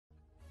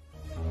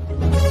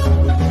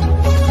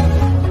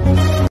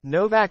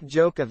Novak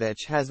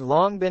Djokovic has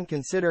long been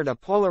considered a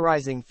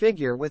polarizing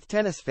figure with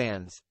tennis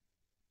fans.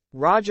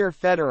 Roger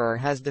Federer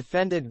has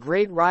defended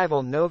great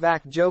rival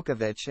Novak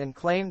Djokovic and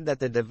claimed that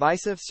the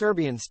divisive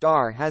Serbian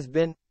star has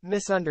been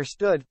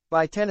misunderstood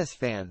by tennis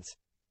fans.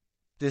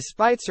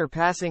 Despite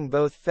surpassing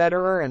both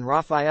Federer and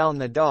Rafael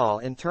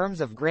Nadal in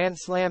terms of Grand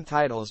Slam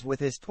titles with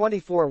his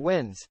 24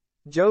 wins,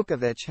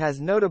 Djokovic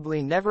has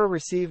notably never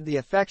received the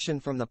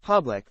affection from the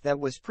public that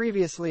was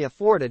previously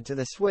afforded to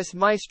the Swiss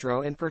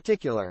maestro in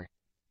particular.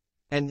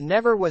 And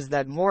never was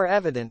that more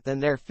evident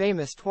than their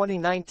famous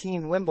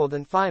 2019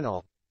 Wimbledon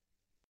final,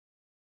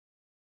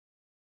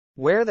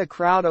 where the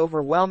crowd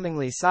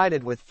overwhelmingly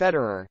sided with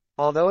Federer,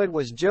 although it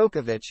was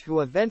Djokovic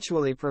who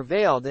eventually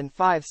prevailed in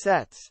 5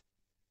 sets.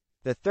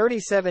 The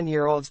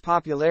 37-year-old's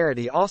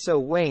popularity also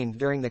waned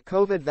during the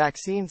COVID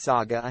vaccine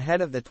saga ahead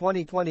of the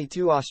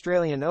 2022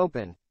 Australian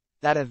Open,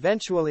 that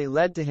eventually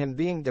led to him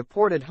being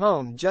deported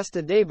home just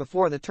a day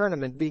before the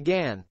tournament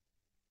began.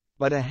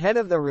 But ahead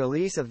of the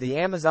release of the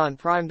Amazon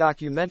Prime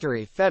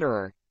documentary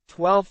Federer,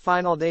 12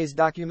 Final Days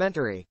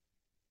documentary,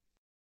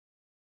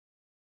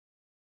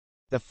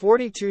 the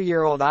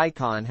 42-year-old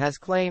icon has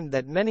claimed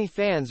that many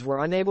fans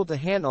were unable to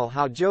handle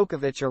how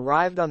Djokovic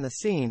arrived on the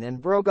scene and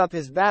broke up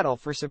his battle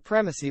for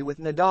supremacy with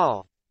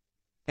Nadal.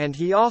 And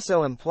he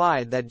also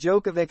implied that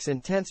Djokovic's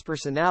intense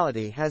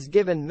personality has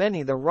given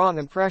many the wrong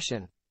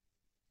impression.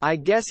 "I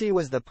guess he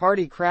was the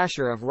party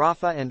crasher of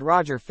Rafa and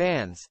Roger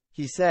fans,"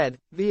 he said,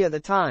 via The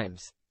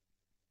Times.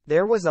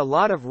 "There was a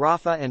lot of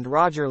Rafa and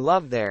Roger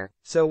love there,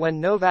 so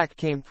when Novak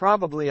came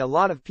probably a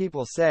lot of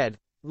people said,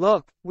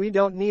 look, we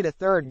don't need a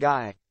third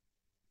guy.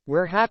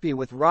 We're happy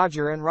with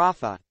Roger and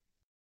Rafa."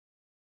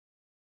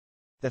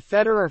 The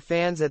Federer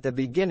fans at the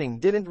beginning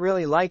didn't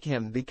really like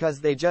him because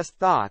they just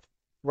thought,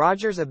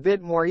 Roger's a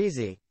bit more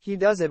easy, he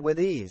does it with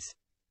ease.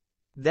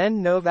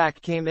 Then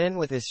Novak came in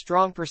with his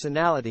strong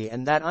personality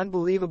and that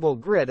unbelievable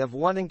grit of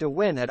wanting to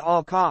win at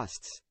all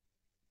costs.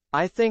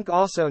 I think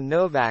also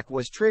Novak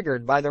was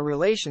triggered by the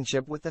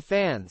relationship with the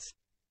fans.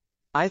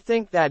 I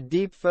think that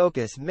deep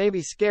focus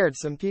maybe scared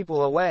some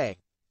people away.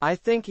 I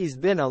think he's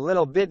been a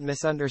little bit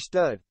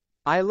misunderstood.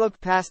 I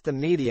look past the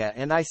media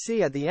and I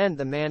see at the end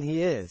the man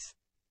he is.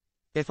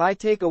 If I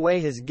take away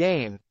his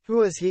game,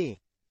 who is he?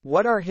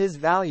 What are his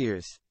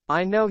values?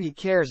 I know he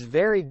cares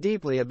very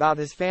deeply about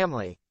his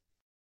family.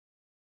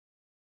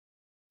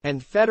 And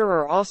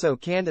Federer also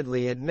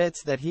candidly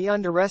admits that he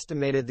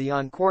underestimated the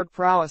on-court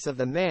prowess of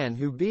the man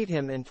who beat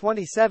him in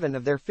 27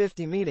 of their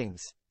 50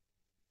 meetings.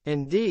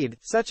 Indeed,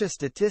 such a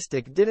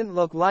statistic didn't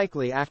look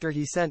likely after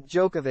he sent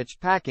Djokovic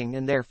packing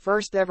in their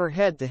first ever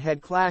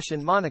head-to-head clash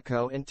in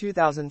Monaco in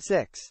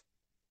 2006.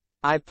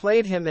 "I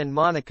played him in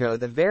Monaco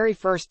the very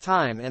first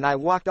time and I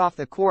walked off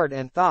the court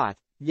and thought,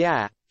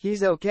 yeah,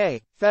 he's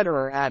okay,"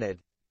 Federer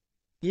added.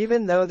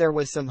 "Even though there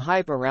was some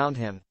hype around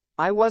him,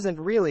 I wasn't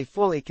really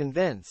fully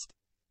convinced.